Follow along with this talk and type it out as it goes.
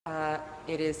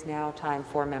It is now time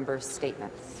for members'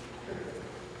 statements.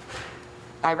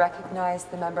 I recognize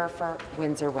the member for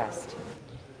Windsor West.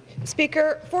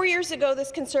 Speaker, 4 years ago,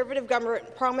 this Conservative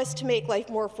government promised to make life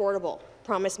more affordable.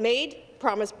 Promise made,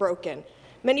 promise broken.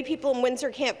 Many people in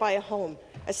Windsor can't buy a home.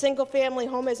 A single-family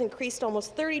home has increased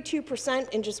almost 32%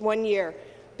 in just 1 year.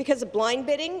 Because of blind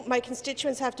bidding, my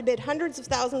constituents have to bid hundreds of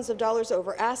thousands of dollars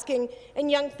over asking,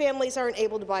 and young families aren't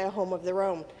able to buy a home of their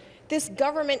own. This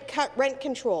government cut rent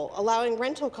control, allowing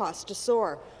rental costs to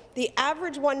soar. The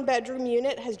average one-bedroom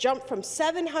unit has jumped from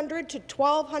 $700 to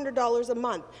 $1,200 a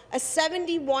month, a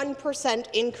 71%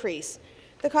 increase.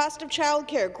 The cost of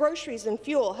childcare, groceries and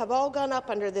fuel have all gone up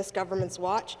under this government's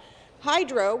watch.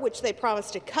 Hydro, which they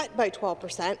promised to cut by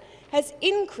 12%, has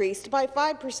increased by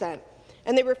 5%.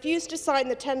 And they refused to sign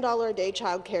the $10 a day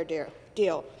childcare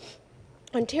deal.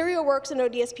 Ontario Works and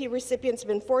ODSP recipients have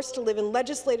been forced to live in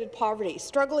legislated poverty,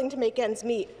 struggling to make ends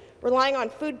meet, relying on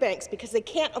food banks because they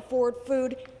can't afford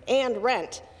food and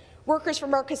rent. Workers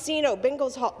from our casino,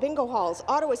 bingo halls,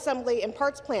 auto assembly and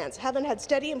parts plants haven't had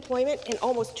steady employment in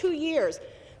almost 2 years.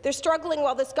 They're struggling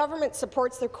while this government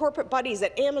supports their corporate buddies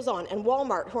at Amazon and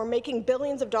Walmart, who are making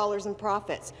billions of dollars in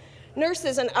profits.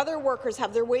 Nurses and other workers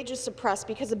have their wages suppressed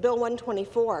because of Bill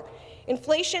 124.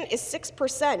 Inflation is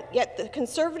 6%, yet the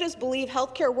Conservatives believe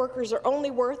healthcare workers are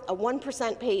only worth a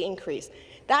 1% pay increase.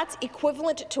 That's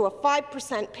equivalent to a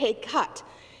 5% pay cut.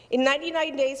 In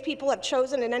 99 days, people have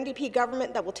chosen an NDP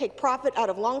government that will take profit out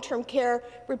of long-term care,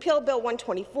 repeal Bill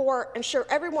 124, ensure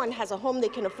everyone has a home they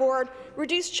can afford,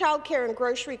 reduce childcare and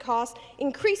grocery costs,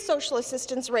 increase social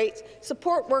assistance rates,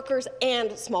 support workers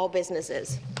and small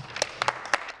businesses.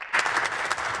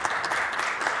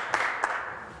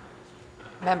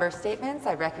 Member statements.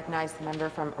 I recognize the member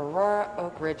from Aurora,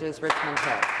 Oak Ridges, Richmond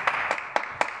Hill.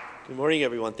 Good morning,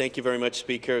 everyone. Thank you very much,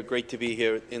 Speaker. Great to be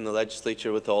here in the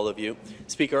Legislature with all of you.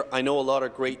 Speaker, I know a lot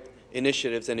of great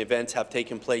initiatives and events have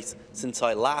taken place since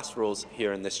I last rose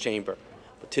here in this chamber.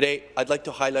 But today, I'd like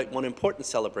to highlight one important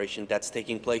celebration that's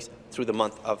taking place through the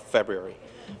month of February.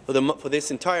 For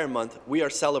this entire month, we are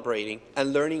celebrating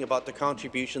and learning about the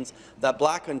contributions that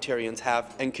Black Ontarians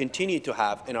have and continue to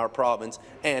have in our province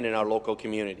and in our local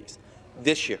communities.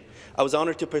 This year, I was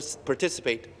honoured to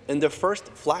participate in the first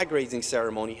flag-raising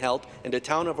ceremony held in the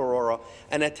town of Aurora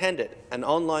and attended an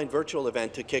online virtual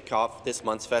event to kick off this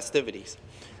month's festivities.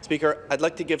 Speaker, I'd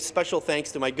like to give special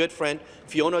thanks to my good friend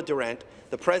Fiona Durant,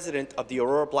 the president of the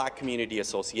Aurora Black Community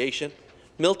Association,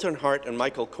 Milton Hart and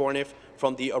Michael Corniff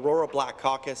from the Aurora Black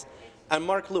Caucus, and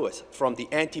Mark Lewis from the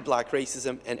Anti-Black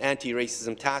Racism and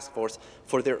Anti-Racism Task Force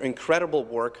for their incredible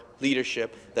work,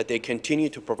 leadership that they continue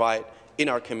to provide in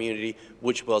our community,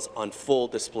 which was on full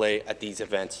display at these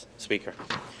events, Speaker.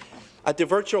 At the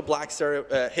virtual Black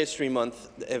History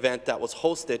Month event that was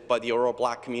hosted by the Aurora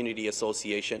Black Community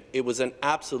Association, it was an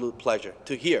absolute pleasure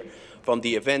to hear from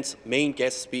the event's main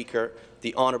guest speaker,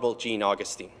 the Honourable Jean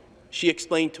Augustine. She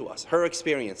explained to us her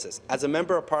experiences as a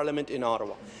Member of Parliament in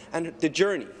Ottawa and the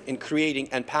journey in creating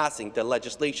and passing the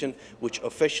legislation which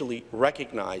officially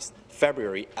recognized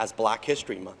February as Black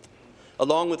History Month.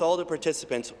 Along with all the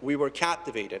participants, we were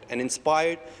captivated and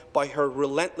inspired by her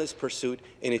relentless pursuit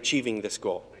in achieving this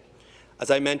goal.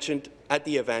 As I mentioned at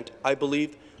the event, I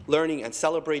believe learning and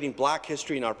celebrating Black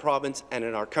history in our province and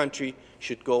in our country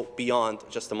should go beyond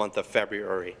just the month of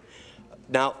February.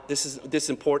 Now, it's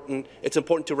important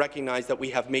to recognize that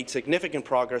we have made significant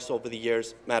progress over the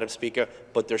years, Madam Speaker,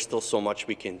 but there's still so much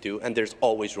we can do, and there's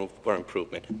always room for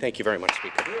improvement. Thank you very much,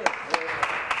 Speaker.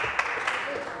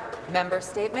 Member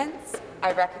statements.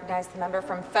 I recognize the member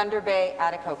from Thunder Bay,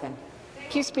 Atikokan.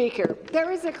 Thank you, Speaker.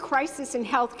 There is a crisis in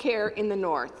health care in the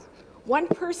North. 1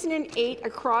 person in 8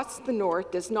 across the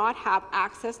North does not have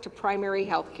access to primary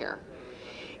health care.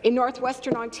 In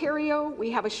northwestern Ontario, we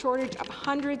have a shortage of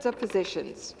hundreds of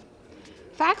physicians.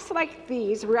 Facts like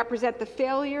these represent the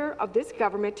failure of this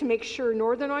government to make sure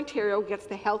Northern Ontario gets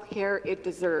the health care it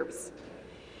deserves.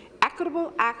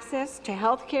 Equitable access to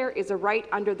health care is a right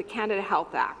under the Canada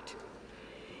Health Act.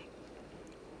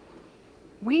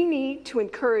 We need to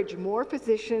encourage more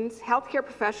physicians, healthcare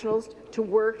professionals to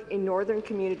work in northern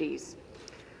communities.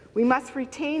 We must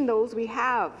retain those we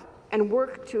have and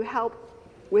work to help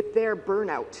with their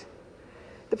burnout.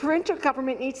 The provincial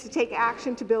government needs to take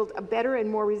action to build a better and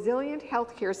more resilient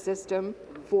healthcare system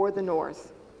for the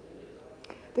North.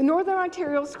 The Northern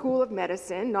Ontario School of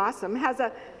Medicine, NOSM, has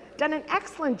done an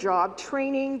excellent job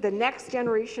training the next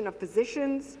generation of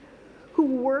physicians who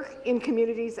work in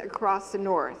communities across the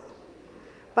North.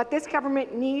 But this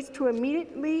government needs to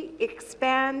immediately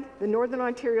expand the Northern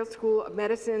Ontario School of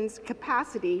Medicine's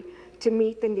capacity to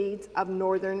meet the needs of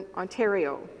Northern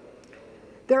Ontario.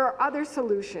 There are other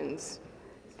solutions.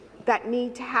 that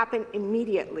need to happen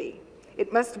immediately.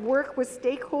 It must work with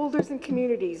stakeholders and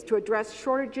communities to address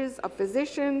shortages of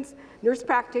physicians, nurse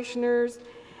practitioners,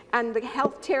 and the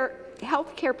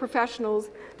healthcare professionals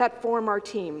that form our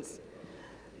teams.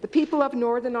 The people of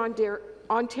Northern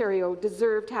Ontario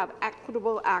deserve to have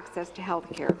equitable access to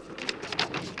healthcare.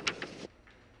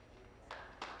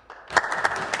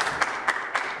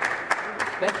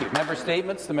 Thank you. Member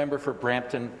statements. The member for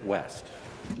Brampton West.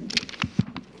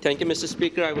 Thank you, Mr.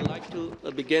 Speaker. I would like to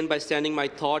begin by sending my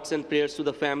thoughts and prayers to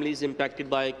the families impacted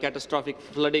by catastrophic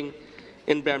flooding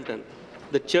in Brampton.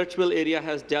 The Churchville area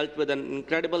has dealt with an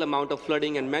incredible amount of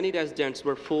flooding, and many residents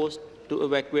were forced to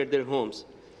evacuate their homes.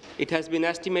 It has been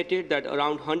estimated that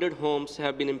around 100 homes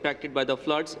have been impacted by the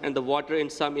floods, and the water in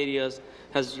some areas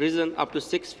has risen up to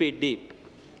 6 feet deep.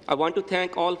 I want to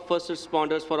thank all first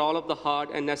responders for all of the hard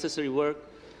and necessary work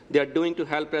they are doing to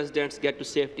help residents get to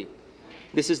safety.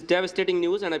 This is devastating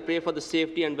news, and I pray for the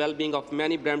safety and well-being of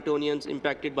many Bramptonians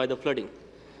impacted by the flooding.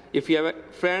 If you have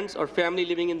friends or family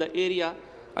living in the area,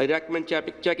 I recommend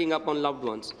checking up on loved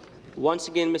ones. Once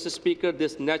again, Mr. Speaker,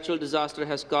 this natural disaster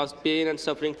has caused pain and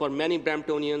suffering for many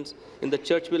Bramptonians in the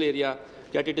Churchville area,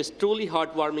 yet it is truly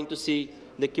heartwarming to see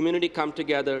the community come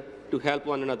together to help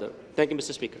one another. Thank you,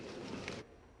 Mr. Speaker.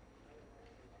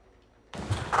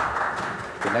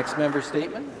 The next member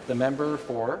statement, the member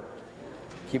for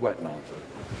Kiewit-Malmford.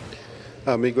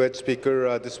 Miigwech,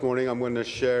 Speaker, this morning I'm going to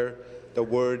share the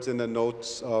words and the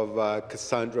notes of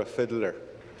Cassandra Fiddler.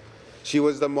 She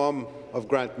was the mom of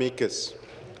Grant Meekus,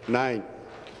 9,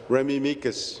 Remy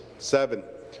Meekus, 7,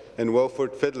 and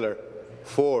Wilford Fiddler,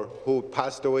 4, who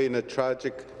passed away in a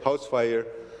tragic house fire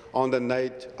on the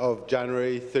night of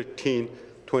January 13,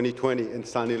 2020 in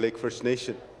Sandy Lake First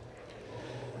Nation.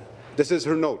 This is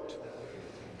her note.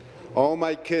 All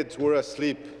my kids were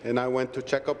asleep, and I went to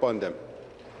check up on them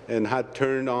and had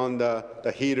turned on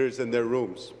the heaters in their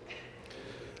rooms.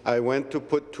 I went to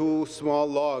put 2 small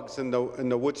logs in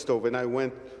the wood stove, and I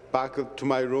went back to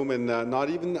my room, and not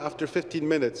even after 15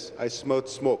 minutes, I smelled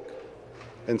smoke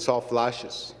and saw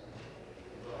flashes.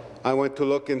 I went to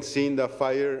look and seen the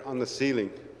fire on the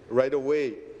ceiling. Right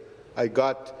away, I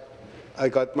got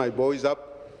my boys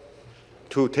up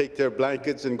to take their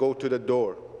blankets and go to the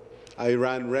door. I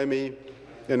ran to Remy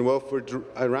and Wilford's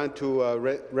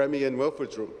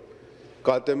room,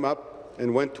 got them up,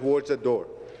 and went towards the door.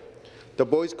 The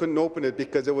boys couldn't open it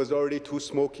because it was already too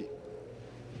smoky.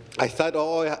 I thought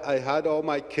I had all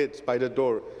my kids by the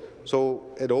door, so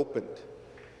it opened.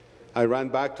 I ran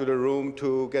back to the room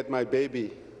to get my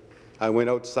baby. I went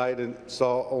outside and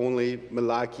saw only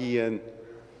Malaki and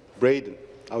Braden.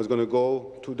 I was going to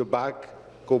go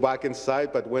back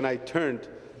inside, but when I turned,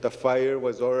 the fire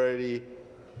was already,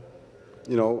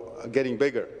 getting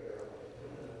bigger.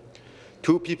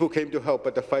 2 people came to help,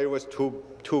 but the fire was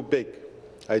too big.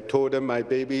 I told them my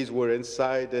babies were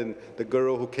inside, and the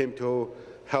girl who came to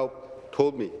help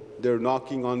told me they're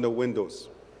knocking on the windows.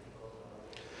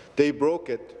 They broke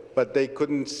it, but they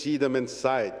couldn't see them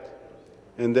inside.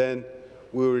 And then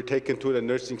we were taken to the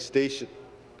nursing station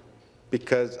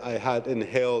because I had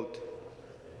inhaled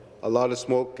a lot of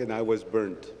smoke and I was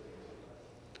burned.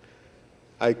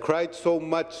 I cried so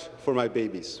much for my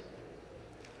babies.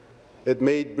 It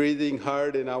made breathing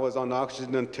hard, and I was on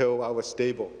oxygen until I was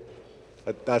stable.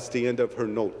 That's the end of her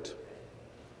note.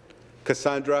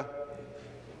 Cassandra,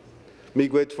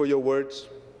 miigwech for your words.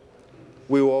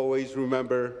 We will always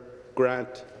remember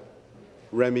Grant,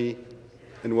 Remy,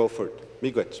 and Wilford.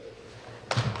 Miigwech.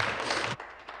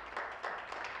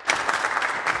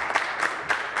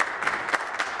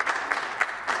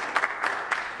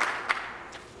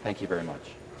 Thank you very much.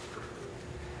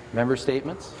 Member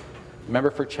statements.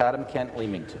 Member for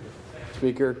Chatham-Kent-Leamington.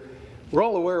 Speaker, we're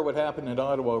all aware of what happened in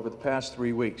Ottawa over the past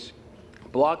 3 weeks.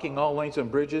 Blocking all lanes on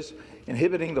bridges,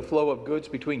 inhibiting the flow of goods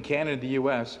between Canada and the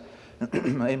U.S.,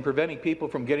 and preventing people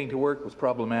from getting to work was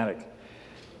problematic.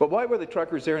 But why were the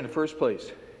truckers there in the first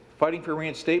place? Fighting for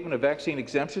reinstatement of vaccine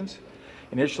exemptions?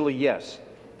 Initially, yes.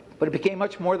 But it became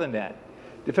much more than that,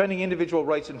 defending individual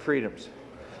rights and freedoms.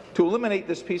 To eliminate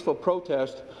this peaceful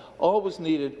protest, all was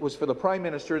needed was for the Prime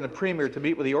Minister and the Premier to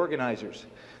meet with the organizers.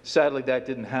 Sadly, that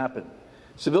didn't happen.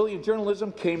 Civilian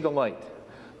journalism came to light.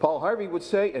 Paul Harvey would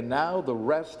say, and now the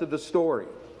rest of the story.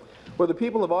 Were the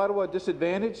people of Ottawa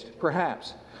disadvantaged?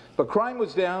 Perhaps. But crime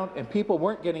was down and people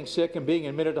weren't getting sick and being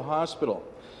admitted to hospital.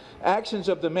 Actions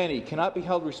of the many cannot be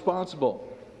held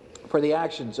responsible for the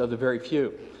actions of the very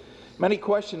few. Many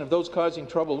question if those causing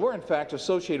trouble were in fact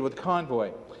associated with the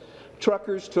convoy.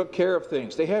 Truckers took care of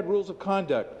things. They had rules of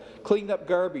conduct, cleaned up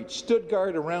garbage, stood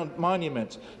guard around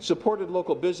monuments, supported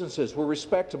local businesses, were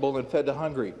respectable and fed the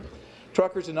hungry.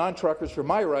 Truckers and non-truckers from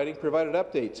my riding provided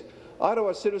updates.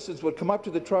 Ottawa citizens would come up to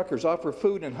the truckers, offer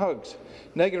food and hugs.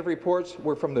 Negative reports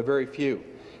were from the very few.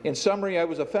 In summary, I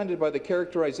was offended by the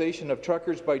characterization of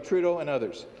truckers by Trudeau and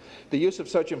others. The use of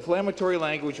such inflammatory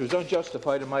language was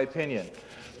unjustified in my opinion.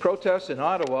 Protests in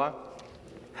Ottawa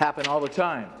happen all the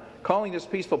time. Calling this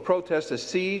peaceful protest a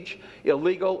siege,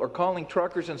 illegal, or calling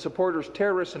truckers and supporters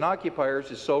terrorists and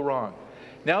occupiers is so wrong.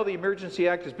 Now the Emergency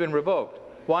Act has been revoked.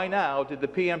 Why now? Did the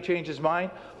PM change his mind?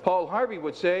 Paul Harvey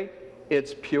would say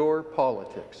it's pure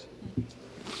politics.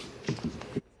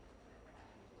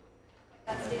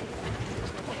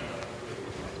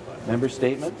 Member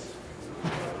statements.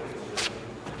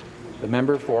 The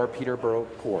member for Peterborough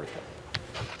Kawartha.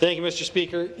 Thank you, Mr.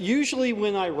 Speaker. Usually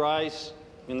when I rise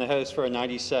in the House for a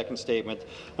 90-second statement,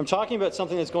 I'm talking about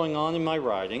something that's going on in my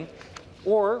riding,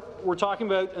 or we're talking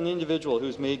about an individual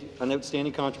who's made an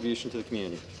outstanding contribution to the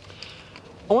community.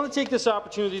 I want to take this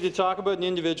opportunity to talk about an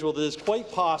individual that is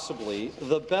quite possibly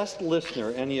the best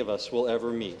listener any of us will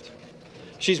ever meet.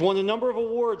 She's won a number of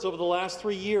awards over the last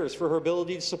 3 years for her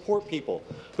ability to support people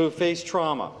who have faced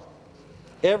trauma.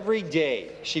 Every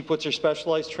day, she puts her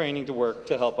specialized training to work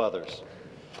to help others.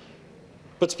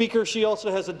 But, Speaker, she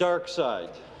also has a dark side,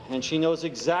 and she knows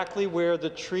exactly where the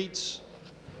treats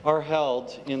are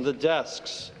held in the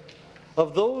desks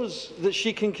of those that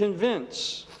she can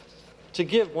convince to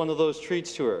give one of those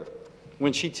treats to her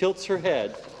when she tilts her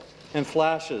head and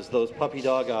flashes those puppy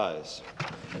dog eyes.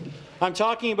 I'm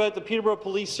talking about the Peterborough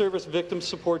Police Service victim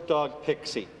support dog,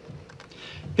 Pixie.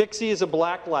 Pixie is a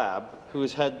black lab who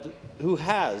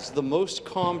has the most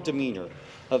calm demeanor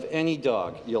of any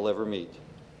dog you'll ever meet.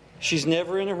 She's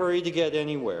never in a hurry to get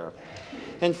anywhere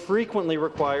and frequently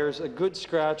requires a good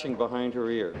scratching behind her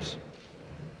ears.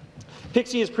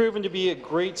 Pixie has proven to be a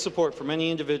great support for many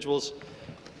individuals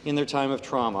in their time of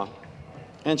trauma,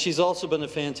 and she's also been a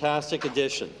fantastic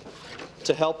addition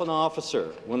to help an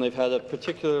officer when they've had a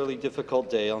particularly difficult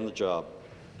day on the job.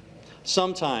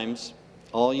 Sometimes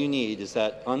all you need is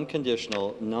that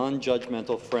unconditional,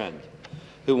 non-judgmental friend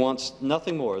who wants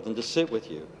nothing more than to sit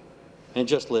with you and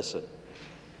just listen.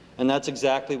 And that's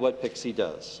exactly what Pixie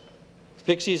does.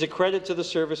 Pixie is a credit to the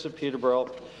service of Peterborough,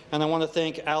 and I want to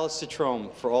thank Alice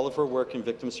Citrome for all of her work in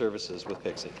victim services with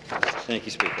Pixie. Thank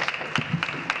you, Speaker.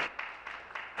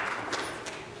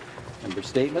 Member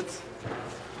statements.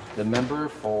 The member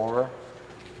for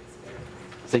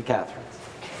St. Catharines.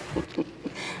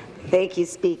 Thank you,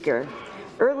 Speaker.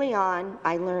 Early on,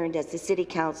 I learned as a City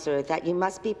Councillor that you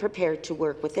must be prepared to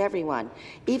work with everyone,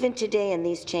 even today in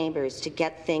these chambers, to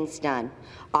get things done.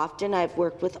 Often I've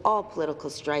worked with all political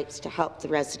stripes to help the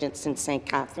residents in St.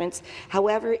 Catharines.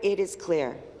 However, it is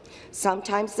clear,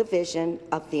 sometimes the vision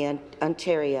of the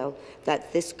Ontario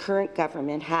that this current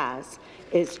government has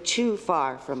is too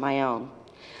far from my own.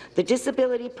 The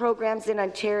disability programs in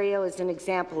Ontario is an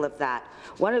example of that.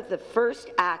 One of the first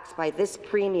acts by this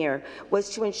Premier was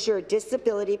to ensure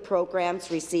disability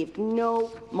programs received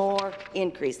no more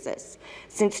increases.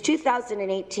 Since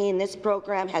 2018, this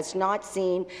program has not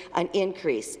seen an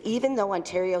increase, even though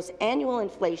Ontario's annual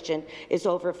inflation is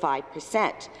over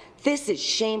 5%. This is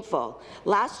shameful.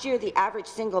 Last year, the average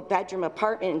single-bedroom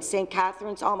apartment in St.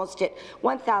 Catharines almost hit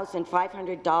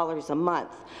 $1,500 a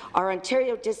month. Our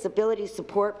Ontario Disability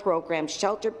Support Program,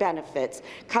 Shelter Benefits,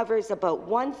 covers about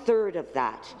 1/3 of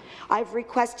that. I've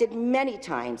requested many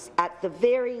times, at the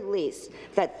very least,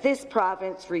 that this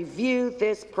province review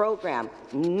this program.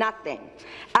 Nothing.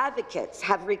 Advocates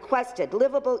have requested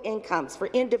livable incomes for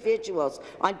individuals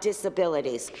on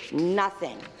disabilities.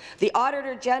 Nothing. The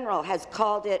Auditor General has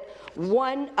called it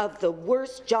one of the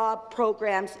worst job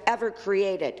programs ever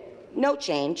created. No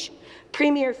change.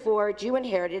 Premier Ford, you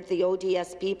inherited the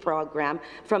ODSP program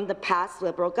from the past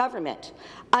Liberal government.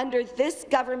 Under this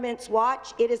government's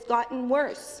watch, it has gotten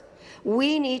worse.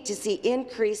 We need to see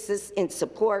increases in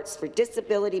supports for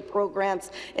disability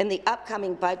programs in the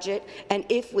upcoming budget, and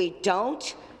if we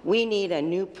don't, we need a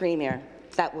new Premier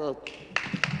that will.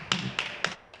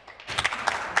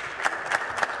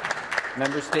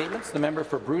 Member statements. The member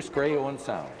for Bruce Grey, Owen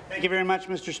Sound. Thank you very much,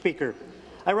 Mr. Speaker.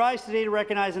 I rise today to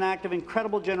recognize an act of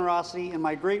incredible generosity in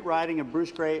my great riding of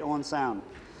Bruce Grey, Owen Sound.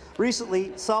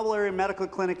 Recently, Sauble Area Medical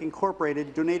Clinic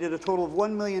Incorporated donated a total of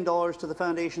 $1 million to the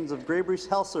foundations of Grey Bruce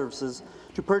Health Services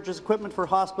to purchase equipment for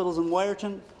hospitals in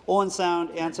Wyerton, Owen Sound,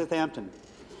 and Southampton.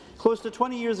 Close to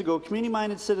 20 years ago,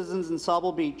 community-minded citizens in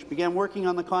Sauble Beach began working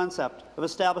on the concept of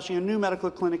establishing a new medical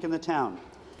clinic in the town.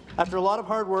 After a lot of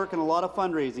hard work and a lot of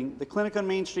fundraising, the clinic on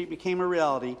Main Street became a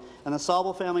reality, and the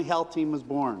Sauble Family Health Team was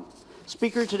born.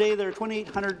 Speaker, today there are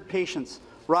 2,800 patients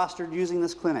rostered using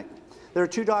this clinic. There are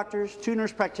 2 doctors, 2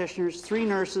 nurse practitioners, 3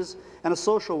 nurses, and a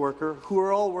social worker who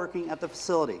are all working at the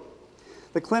facility.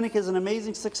 The clinic is an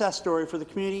amazing success story for the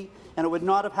community, and it would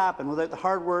not have happened without the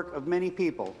hard work of many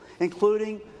people,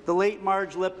 including the late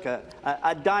Marge Lipka,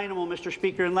 a dynamo, Mr.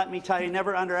 Speaker, and let me tell you,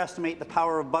 never underestimate the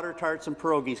power of butter tarts and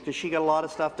pierogies, because she got a lot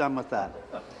of stuff done with that.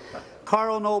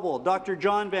 Carl Noble, Dr.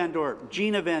 John Van Dorp,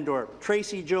 Gina Van Dorp,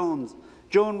 Tracy Jones,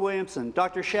 Joan Williamson,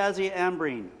 Dr. Shazia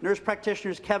Ambreen, nurse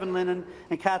practitioners Kevin Lennon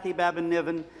and Kathy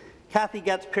Babin-Niven, Kathy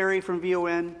Getz-Perry from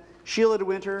VON, Sheila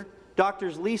DeWinter,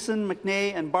 Doctors Leeson,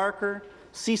 McNay and Barker,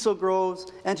 Cecil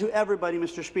Groves, and to everybody,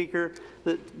 Mr. Speaker,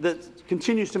 that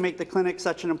continues to make the clinic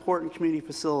such an important community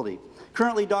facility.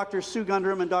 Currently, Drs. Sue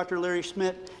Gundram and Dr. Larry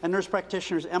Schmidt and nurse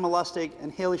practitioners Emma Lustig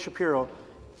and Haley Shapiro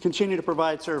continue to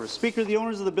provide service. Speaker, the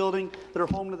owners of the building that are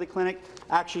home to the clinic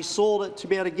actually sold it to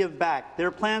be able to give back. There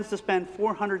are plans to spend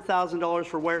 $400,000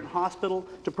 for Wharton Hospital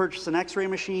to purchase an X-ray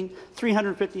machine,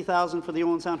 $350,000 for the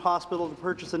Owen Sound Hospital to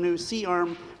purchase a new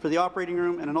C-arm for the operating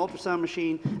room and an ultrasound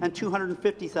machine, and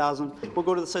 $250,000 will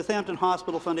go to the Southampton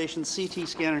Hospital Foundation's CT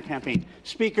scanner campaign.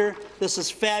 Speaker, this is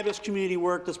fabulous community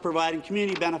work that's providing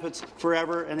community benefits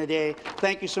forever and a day.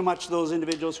 Thank you so much to those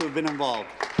individuals who have been involved.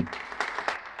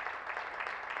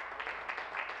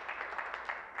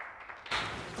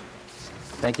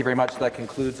 Thank you very much. That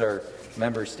concludes our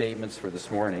member statements for this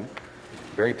morning.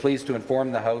 Very pleased to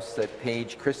inform the House that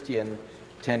Page Christian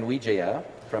Tenwijaya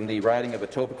from the riding of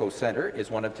Etobicoke Centre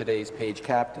is one of today's Page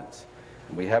captains.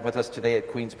 And we have with us today at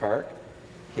Queen's Park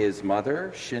his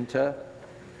mother, Shinta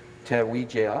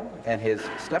Tenwijaya, and his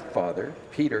stepfather,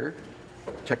 Peter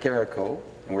Chakariko.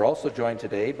 And we're also joined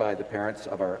today by the parents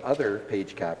of our other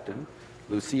Page captain,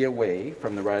 Lucia Wei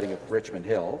from the riding of Richmond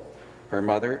Hill, her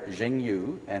mother, Jing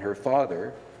Yu, and her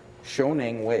father,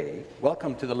 Shoning Wei.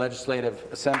 Welcome to the Legislative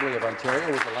Assembly of Ontario.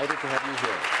 We're delighted to have you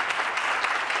here.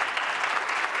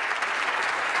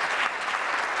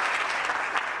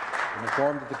 I'm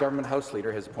informed that the Government House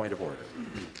Leader has a point of order.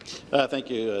 Thank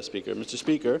you, Speaker. Mr.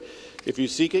 Speaker, if you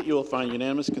seek it, you will find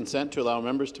unanimous consent to allow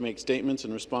members to make statements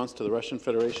in response to the Russian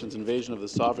Federation's invasion of the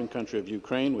sovereign country of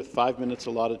Ukraine, with 5 minutes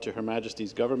allotted to Her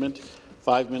Majesty's government,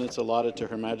 5 minutes allotted to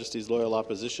Her Majesty's loyal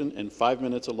opposition, and 5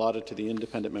 minutes allotted to the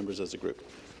independent members as a group.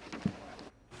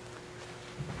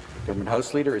 Government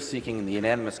House Leader is seeking the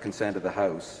unanimous consent of the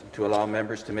House to allow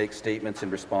members to make statements in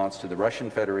response to the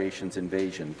Russian Federation's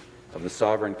invasion of the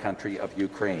sovereign country of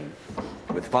Ukraine,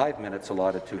 with 5 minutes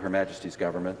allotted to Her Majesty's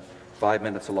government, 5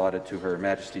 minutes allotted to Her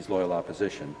Majesty's loyal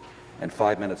opposition, and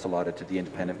 5 minutes allotted to the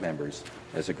independent members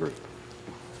as a group.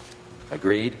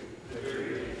 Agreed?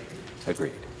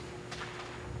 Agreed.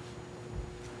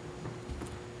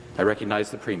 I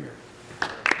recognize the Premier.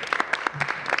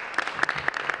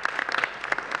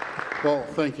 Well,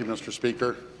 thank you, Mr.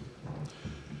 Speaker.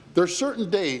 There are certain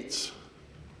dates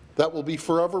that will be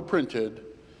forever printed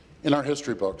in our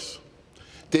history books,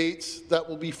 dates that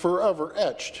will be forever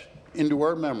etched into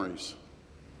our memories.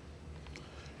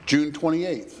 June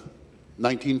 28th,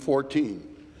 1914,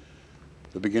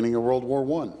 the beginning of World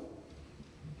War I.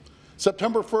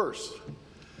 September 1st,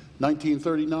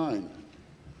 1939,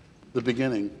 the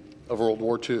beginning of World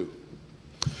War II.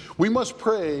 We must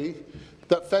pray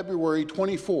that February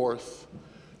 24th,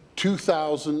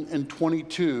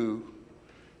 2022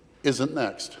 isn't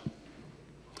next.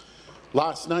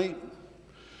 Last night,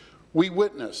 we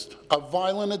witnessed a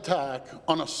violent attack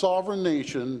on a sovereign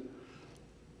nation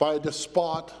by a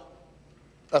despot,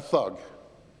 a thug.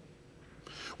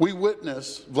 We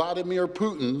witnessed Vladimir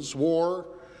Putin's war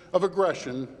of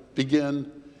aggression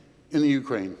begin in the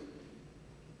Ukraine.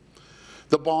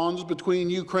 The bonds between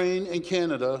Ukraine and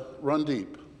Canada run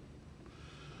deep.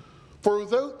 For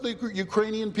without the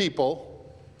Ukrainian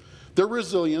people, their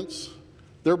resilience,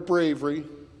 their bravery,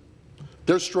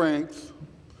 their strength,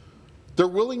 their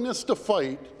willingness to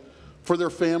fight for their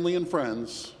family and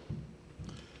friends,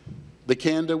 the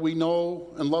Canada we know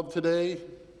and love today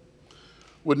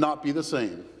would not be the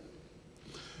same.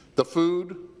 The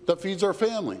food that feeds our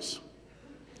families,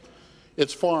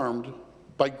 it's farmed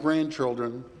by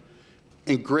grandchildren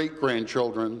and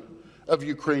great-grandchildren of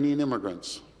Ukrainian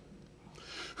immigrants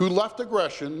who left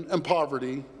aggression and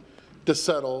poverty to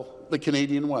settle the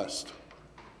Canadian West.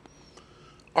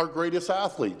 Our greatest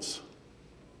athletes,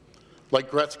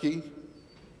 like Gretzky,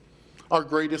 our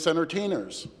greatest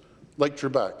entertainers, like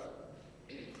Trebek,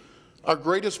 our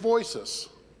greatest voices,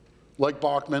 like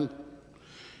Bachman,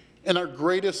 and our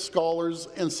greatest scholars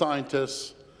and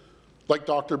scientists, like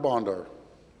Dr. Bondar,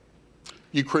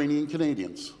 Ukrainian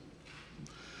Canadians.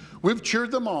 We've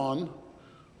cheered them on,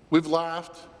 we've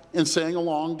laughed and sang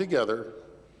along together,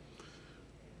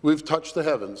 we've touched the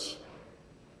heavens.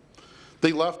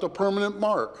 They left a permanent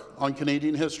mark on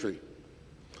Canadian history.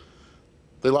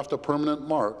 They left a permanent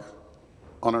mark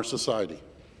on our society.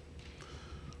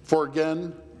 For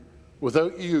again,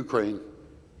 without Ukraine,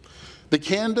 the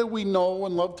Canada we know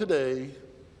and love today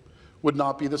would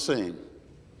not be the same.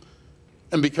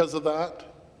 And because of that,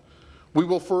 we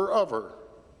will forever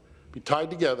be tied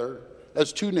together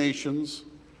as two nations,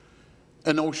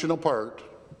 an ocean apart,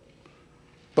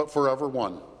 but forever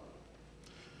one.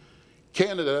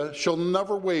 Canada shall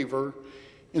never waver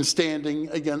in standing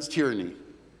against tyranny.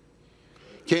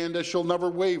 Canada shall never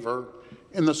waver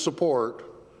in the support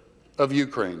of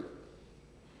Ukraine.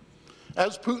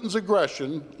 As Putin's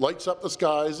aggression lights up the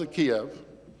skies of Kiev,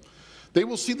 they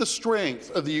will see the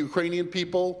strength of the Ukrainian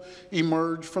people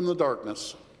emerge from the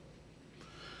darkness.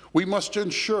 We must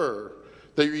ensure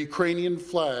the Ukrainian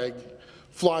flag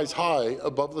flies high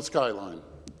above the skyline.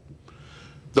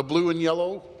 The blue and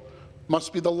yellow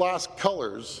must be the last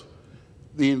colors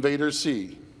the invaders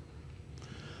see.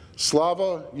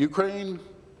 Slava Ukraine,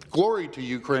 glory to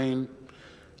Ukraine,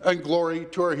 and glory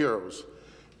to our heroes.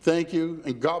 Thank you,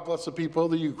 and God bless the people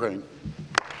of the Ukraine.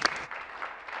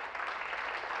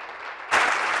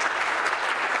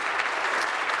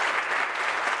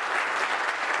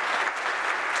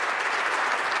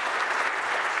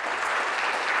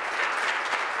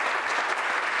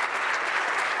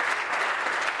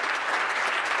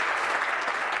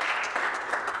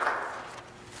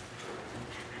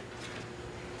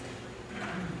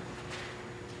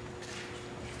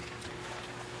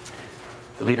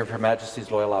 The Leader of Her Majesty's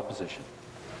Loyal Opposition.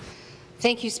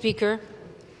 Thank you, Speaker.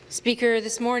 Speaker,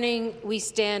 this morning we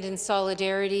stand in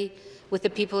solidarity with the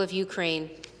people of Ukraine,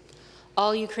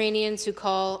 all Ukrainians who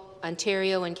call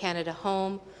Ontario and Canada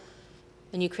home,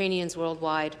 and Ukrainians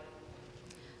worldwide,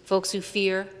 folks who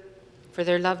fear for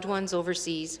their loved ones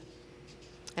overseas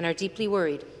and are deeply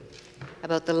worried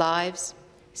about the lives,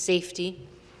 safety,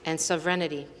 and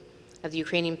sovereignty of the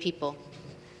Ukrainian people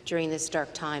during this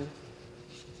dark time.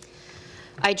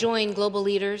 I join global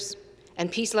leaders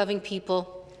and peace-loving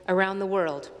people around the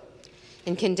world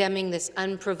in condemning this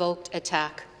unprovoked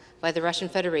attack by the Russian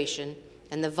Federation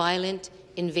and the violent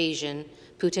invasion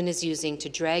Putin is using to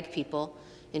drag people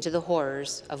into the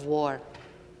horrors of war.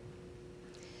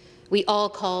 We all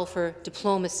call for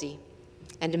diplomacy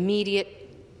and immediate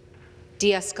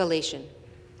de-escalation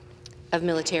of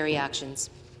military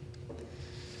actions.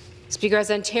 Speaker,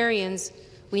 as Ontarians,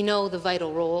 we know the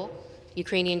vital role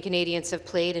Ukrainian Canadians have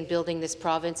played in building this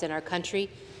province and our country,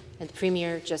 and the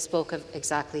Premier just spoke of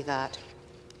exactly that.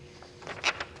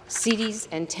 Cities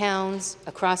and towns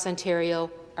across Ontario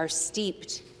are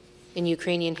steeped in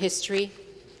Ukrainian history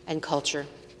and culture.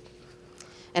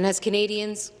 And as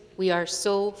Canadians, we are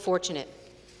so fortunate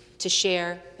to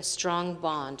share a strong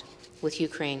bond with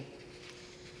Ukraine.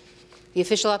 The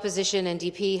official opposition,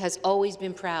 NDP, has always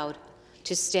been proud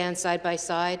to stand side by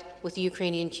side with the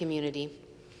Ukrainian community.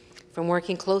 From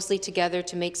working closely together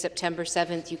to make September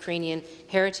 7th Ukrainian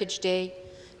Heritage Day,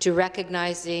 to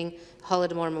recognizing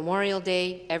Holodomor Memorial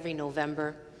Day every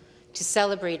November, to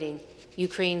celebrating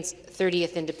Ukraine's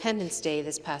 30th Independence Day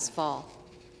this past fall.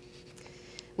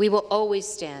 We will always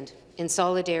stand in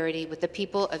solidarity with the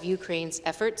people of Ukraine's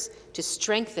efforts to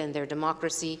strengthen their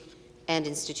democracy and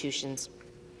institutions.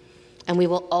 And we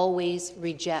will always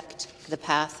reject the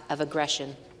path of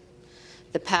aggression,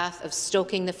 the path of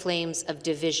stoking the flames of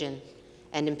division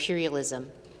and imperialism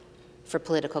for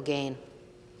political gain,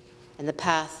 and the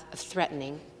path of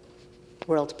threatening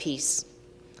world peace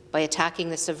by attacking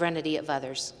the sovereignty of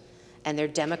others and their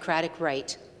democratic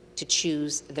right to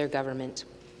choose their government.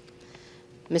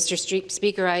 Mr.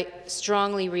 Speaker, I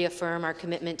strongly reaffirm our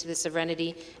commitment to the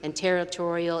sovereignty and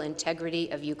territorial integrity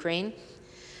of Ukraine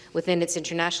within its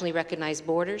internationally recognized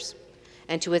borders,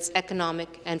 and to its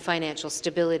economic and financial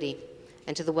stability,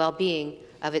 and to the well-being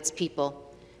of its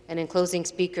people. And in closing,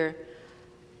 Speaker,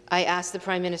 I ask the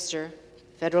Prime Minister,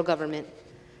 federal government,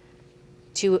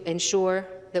 to ensure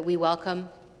that we welcome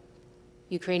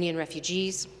Ukrainian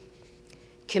refugees,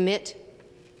 commit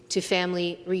to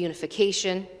family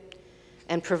reunification,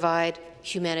 and provide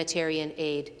humanitarian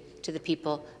aid to the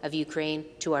people of Ukraine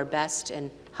to our best and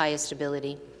highest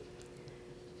ability.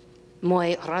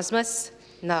 Moi razmas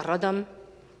narodom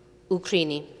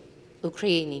Ukraini,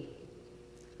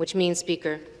 which means,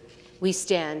 Speaker, we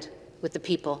stand with the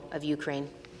people of Ukraine.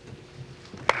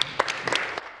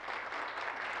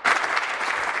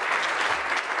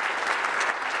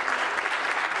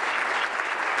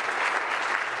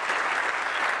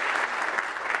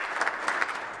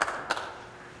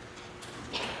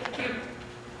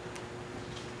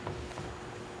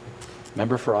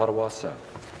 Member for Ottawa South.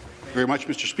 Thank you very much,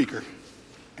 Mr. Speaker.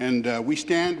 And we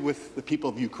stand with the people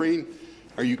of Ukraine,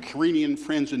 our Ukrainian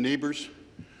friends and neighbours,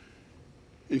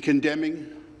 in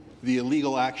condemning the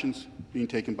illegal actions being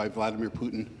taken by Vladimir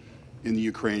Putin in the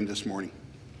Ukraine this morning.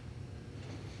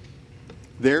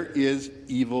 There is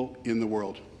evil in the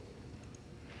world.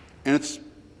 And it's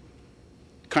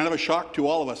kind of a shock to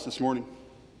all of us this morning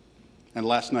and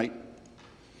last night.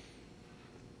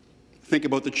 Think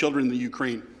about the children in the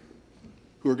Ukraine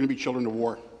who are going to be children of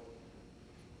war.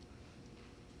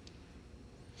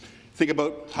 Think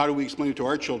about how do we explain it to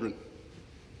our children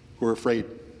who are afraid?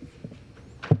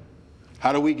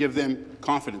 How do we give them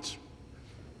confidence?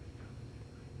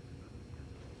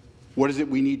 What is it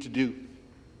we need to do?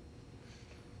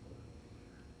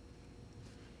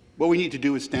 What we need to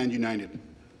do is stand united,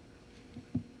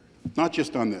 not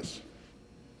just on this,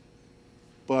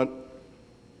 but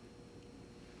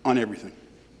on everything.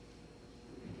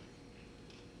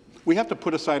 We have to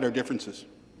put aside our differences.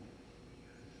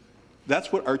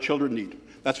 That's what our children need.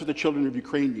 That's what the children of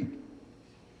Ukraine need.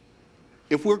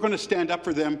 If we're going to stand up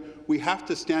for them, we have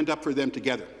to stand up for them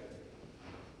together.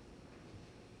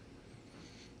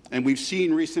 And we've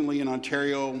seen recently in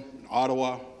Ontario,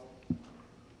 Ottawa,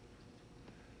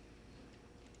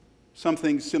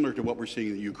 something similar to what we're seeing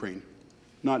in the Ukraine.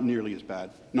 Not nearly as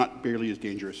bad, not barely as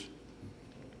dangerous.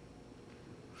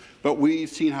 But we've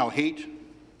seen how hate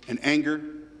and anger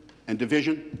and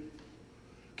division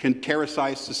can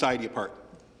terrorize society apart.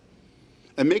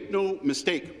 And make no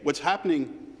mistake, what's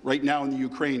happening right now in the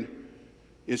Ukraine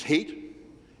is hate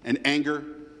and anger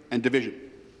and division.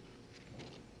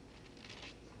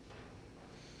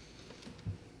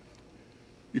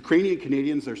 Ukrainian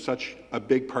Canadians are such a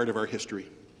big part of our history.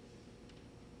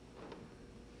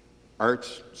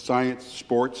 Arts, science,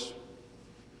 sports,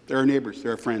 they're our neighbours,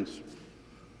 they're our friends.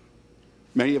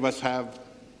 Many of us have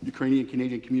Ukrainian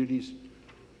Canadian communities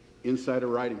inside our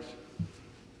ridings.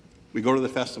 We go to the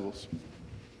festivals.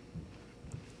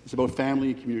 It's about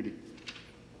family and community.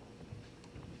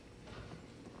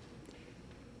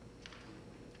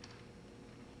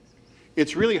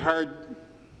 It's really hard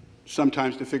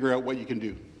sometimes to figure out what you can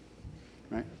do,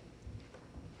 right?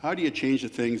 How do you change the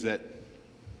things that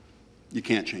you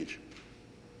can't change?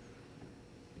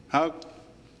 How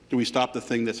do we stop the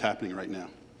thing that's happening right now?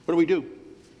 What do we do?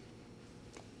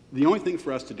 The only thing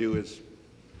for us to do is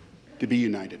to be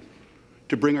united,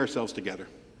 to bring ourselves together,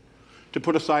 to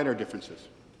put aside our differences.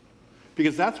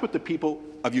 Because that's what the people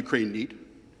of Ukraine need.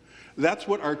 That's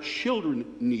what our children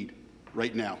need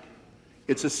right now.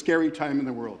 It's a scary time in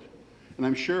the world. And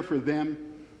I'm sure for them,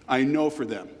 I know for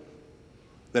them,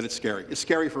 that it's scary. It's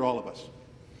scary for all of us.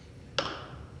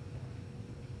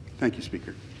 Thank you,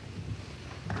 Speaker.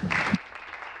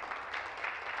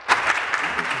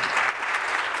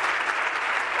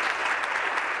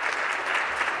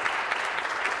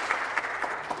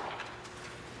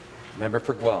 Member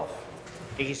for Guelph.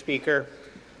 Thank you, Speaker.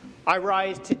 I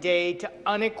rise today to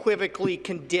unequivocally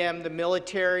condemn the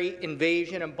military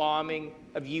invasion and bombing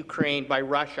of Ukraine by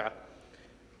Russia.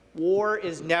 War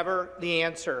is never the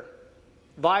answer.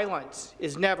 Violence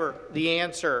is never the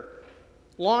answer.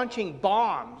 Launching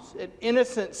bombs at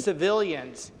innocent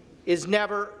civilians is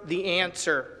never the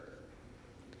answer.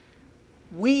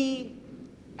 We,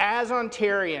 as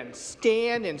Ontarians,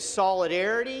 stand in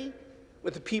solidarity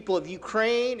with the people of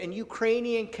Ukraine and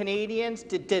Ukrainian Canadians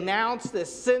to denounce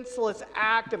this senseless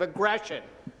act of aggression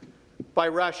by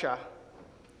Russia.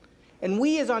 And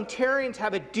we as Ontarians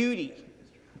have a duty,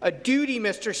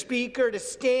 Mr. Speaker, to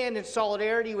stand in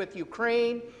solidarity with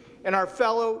Ukraine and our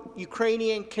fellow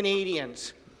Ukrainian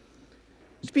Canadians.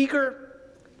 Speaker,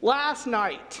 last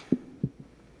night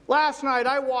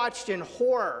I watched in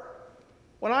horror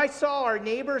when I saw our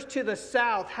neighbours to the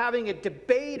south having a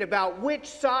debate about which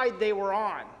side they were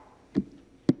on.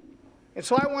 And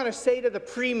so I want to say to the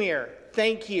Premier,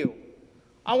 thank you.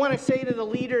 I want to say to the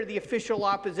Leader of the official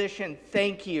opposition,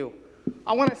 thank you.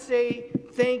 I want to say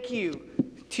thank you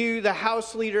to the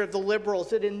House Leader of the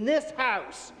Liberals that in this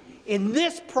House, in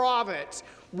this province,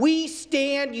 we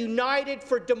stand united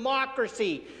for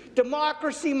democracy.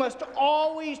 Democracy must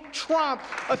always trump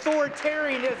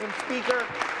authoritarianism, Speaker.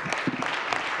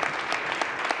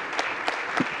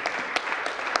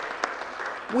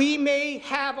 We may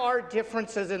have our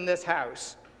differences in this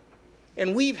House,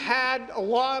 and we've had a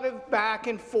lot of back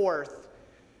and forth,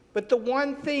 but the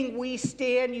one thing we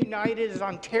stand united as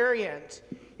Ontarians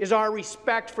is our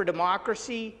respect for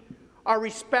democracy, our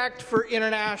respect for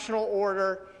international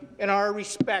order, and our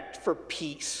respect for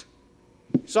peace.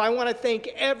 So I want to thank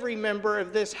every member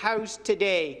of this House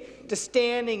today to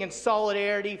standing in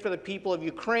solidarity for the people of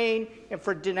Ukraine and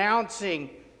for denouncing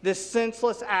this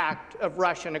senseless act of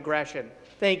Russian aggression.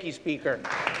 Thank you, Speaker.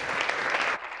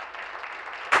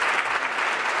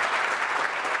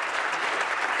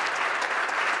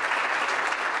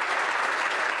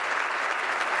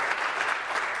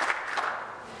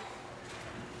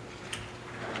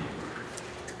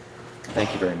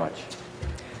 Thank you very much.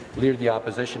 Leader of the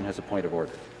Opposition has a point of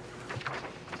order.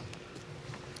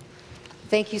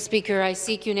 Thank you, Speaker. I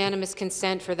seek unanimous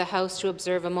consent for the House to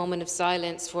observe a moment of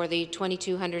silence for the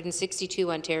 2,262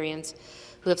 Ontarians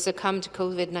who have succumbed to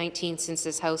COVID-19 since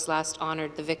this House last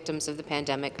honoured the victims of the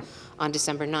pandemic on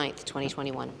December 9th,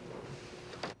 2021.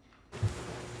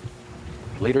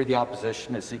 Leader of the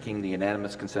Opposition is seeking the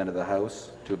unanimous consent of the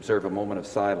House to observe a moment of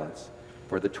silence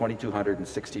for the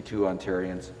 2,262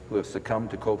 Ontarians who have succumbed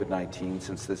to COVID-19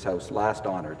 since this House last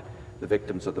honoured the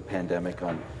victims of the pandemic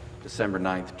on December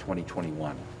 9th,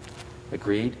 2021.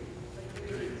 Agreed?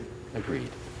 Agreed.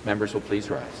 Members will please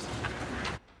rise.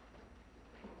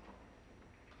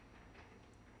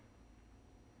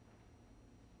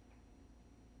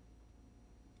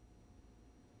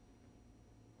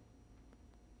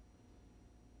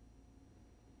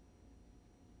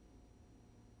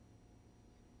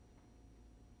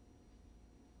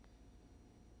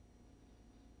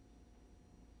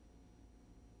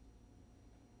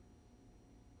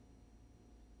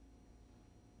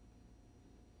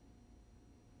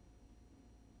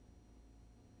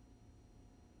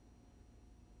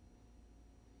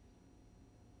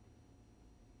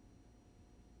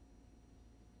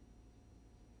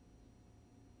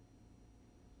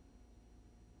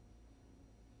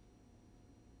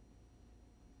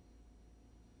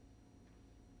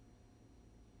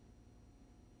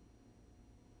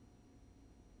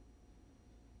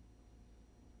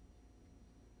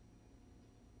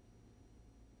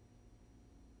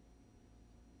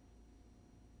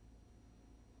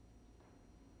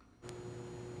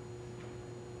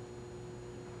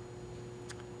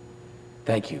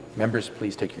 Thank you. Members,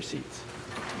 please take your seats.